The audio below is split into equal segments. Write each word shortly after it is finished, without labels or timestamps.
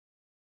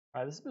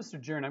All right, this is Mr.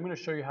 Jern. I'm going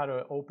to show you how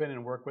to open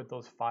and work with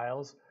those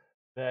files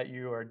that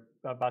you are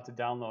about to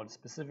download,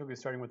 specifically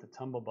starting with the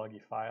Tumble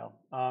Buggy file.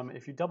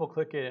 If you double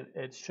click it,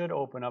 it should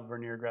open up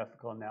Vernier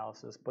Graphical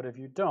Analysis, but if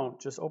you don't,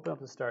 just open up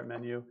the Start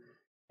menu,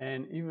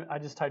 and even I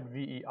just typed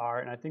VER,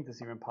 and I think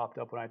this even popped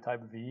up when I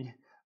typed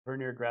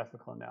Vernier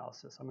Graphical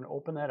Analysis. I'm going to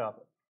open that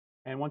up,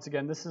 and once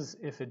again, this is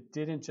if it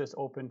didn't just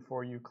open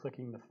for you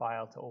clicking the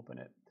file to open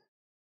it.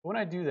 When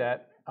I do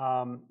that,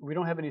 we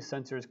don't have any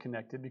sensors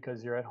connected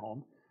because you're at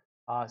home.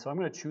 So I'm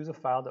going to choose a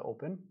file to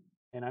open,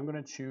 and I'm going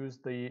to choose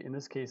in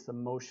this case, the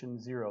Motion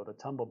 0, the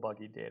Tumble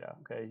Buggy data.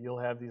 Okay, you'll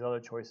have these other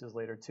choices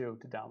later too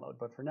to download,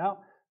 but for now,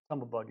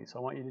 Tumble Buggy. So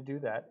I want you to do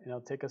that, and it'll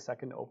take a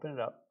second to open it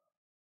up.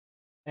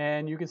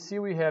 And you can see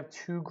we have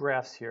two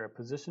graphs here, a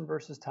position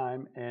versus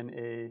time and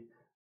a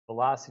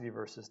velocity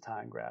versus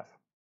time graph.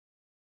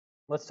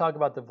 Let's talk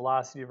about the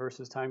velocity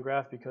versus time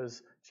graph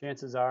because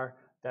chances are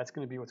that's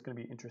going to be what's going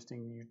to be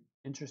interesting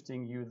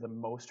you the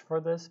most for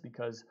this,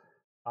 because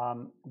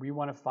we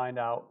want to find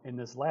out in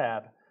this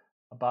lab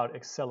about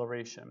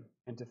acceleration.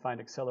 And to find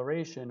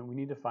acceleration, we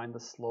need to find the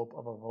slope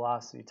of a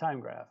velocity time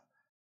graph.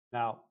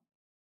 Now,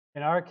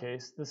 in our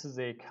case, this is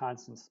a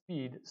constant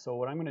speed. So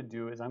what I'm going to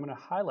do is I'm going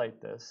to highlight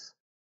this,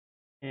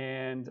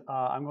 and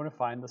I'm going to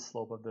find the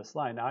slope of this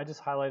line. Now, I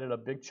just highlighted a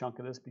big chunk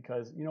of this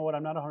because, you know what,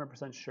 I'm not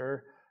 100%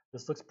 sure.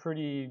 This looks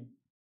pretty,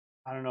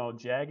 I don't know,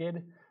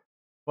 jagged.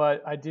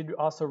 But I did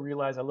also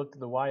realize, I looked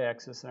at the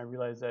y-axis and I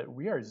realized that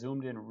we are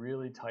zoomed in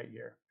really tight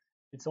here.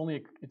 It's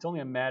only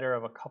a matter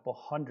of a couple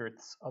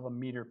hundredths of a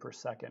meter per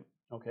second.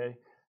 Okay,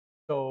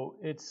 so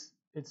it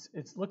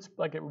looks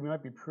like we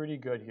might be pretty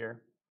good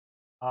here.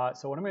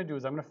 So what I'm going to do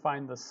is I'm going to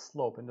find the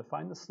slope, and to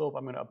find the slope,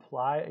 I'm going to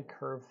apply a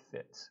curve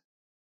fit.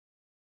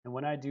 And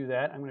when I do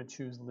that, I'm going to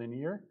choose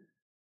linear.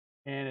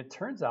 And it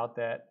turns out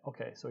that,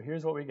 okay, so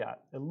here's what we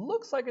got. It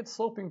looks like it's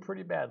sloping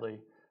pretty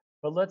badly,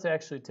 but let's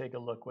actually take a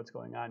look what's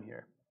going on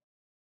here.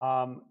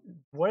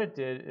 What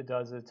it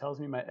does is it tells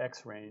me my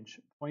X range,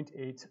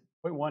 0.18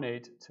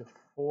 to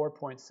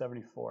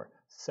 4.74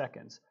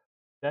 seconds.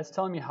 That's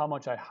telling me how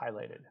much I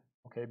highlighted,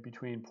 okay,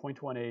 between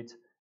 0.18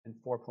 and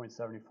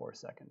 4.74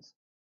 seconds.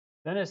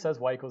 Then it says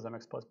y equals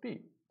mx plus b,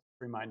 to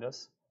remind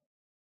us.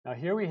 Now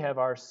here we have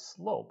our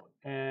slope,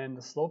 and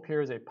the slope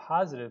here is a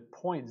positive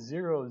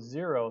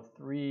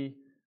 0.003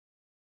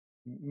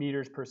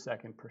 meters per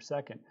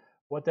second.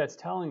 What that's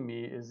telling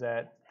me is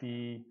that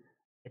the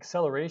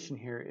acceleration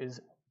here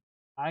is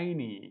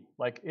tiny.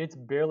 Like it's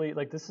barely,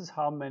 like this is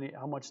how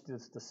much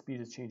the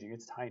speed is changing.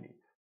 It's tiny.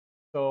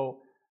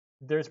 So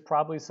there's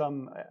probably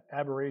some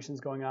aberrations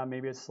going on.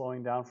 Maybe it's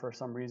slowing down for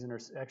some reason, or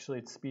actually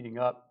it's speeding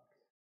up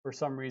for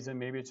some reason.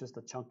 Maybe it's just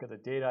a chunk of the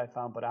data I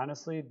found. But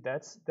honestly,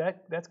 that's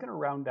going to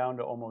round down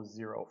to almost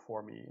zero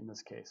for me in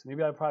this case.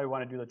 Maybe I probably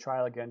want to do the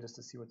trial again just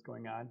to see what's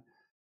going on.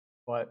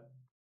 But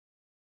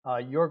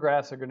your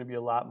graphs are going to be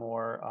a lot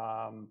more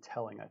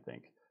telling, I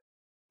think.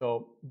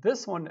 So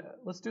this one,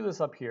 let's do this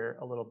up here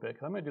a little bit,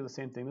 because I'm going to do the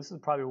same thing. This is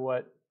probably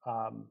what it's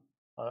going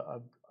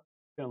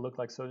to look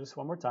like. So just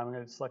one more time, I'm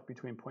going to select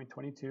between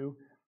 0.22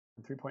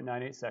 and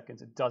 3.98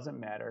 seconds. It doesn't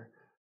matter.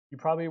 You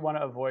probably want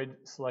to avoid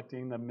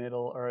selecting the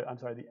middle, or I'm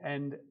sorry, the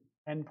end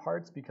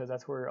parts, because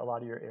that's where a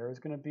lot of your error is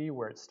going to be,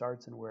 where it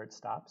starts and where it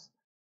stops.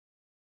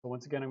 So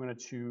once again, I'm going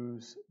to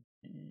choose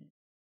the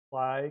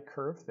apply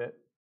curve fit,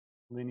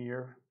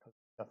 linear,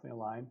 definitely a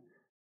line.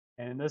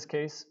 And in this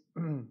case,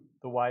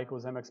 the y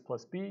equals mx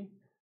plus b.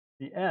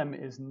 The m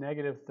is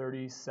negative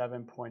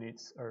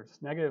 37.8, or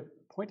negative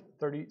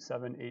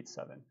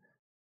 0.3787.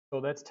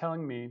 So that's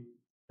telling me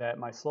that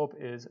my slope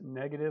is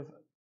negative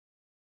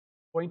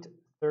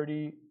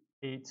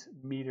 0.38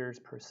 meters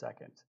per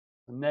second.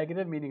 So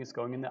negative meaning it's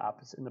going in the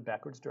opposite, in the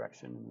backwards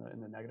direction, in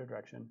the negative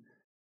direction.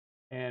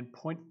 And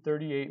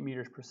 0.38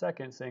 meters per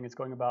second, saying it's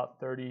going about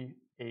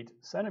 38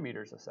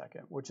 centimeters a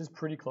second, which is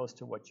pretty close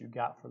to what you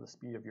got for the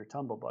speed of your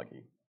Tumble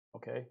Buggy.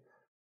 Okay,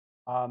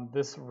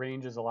 this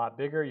range is a lot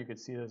bigger. You can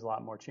see there's a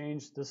lot more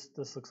change. This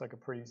looks like a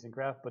pretty decent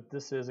graph, but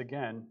this is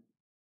again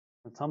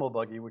a Tumble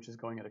Buggy, which is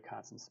going at a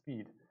constant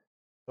speed.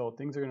 So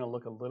things are going to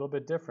look a little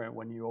bit different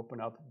when you open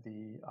up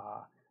the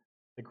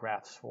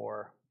graphs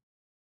for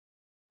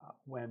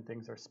when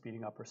things are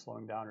speeding up or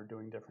slowing down or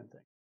doing different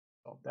things.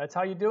 So that's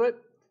how you do it.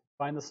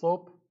 Find the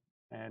slope,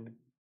 and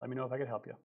let me know if I could help you.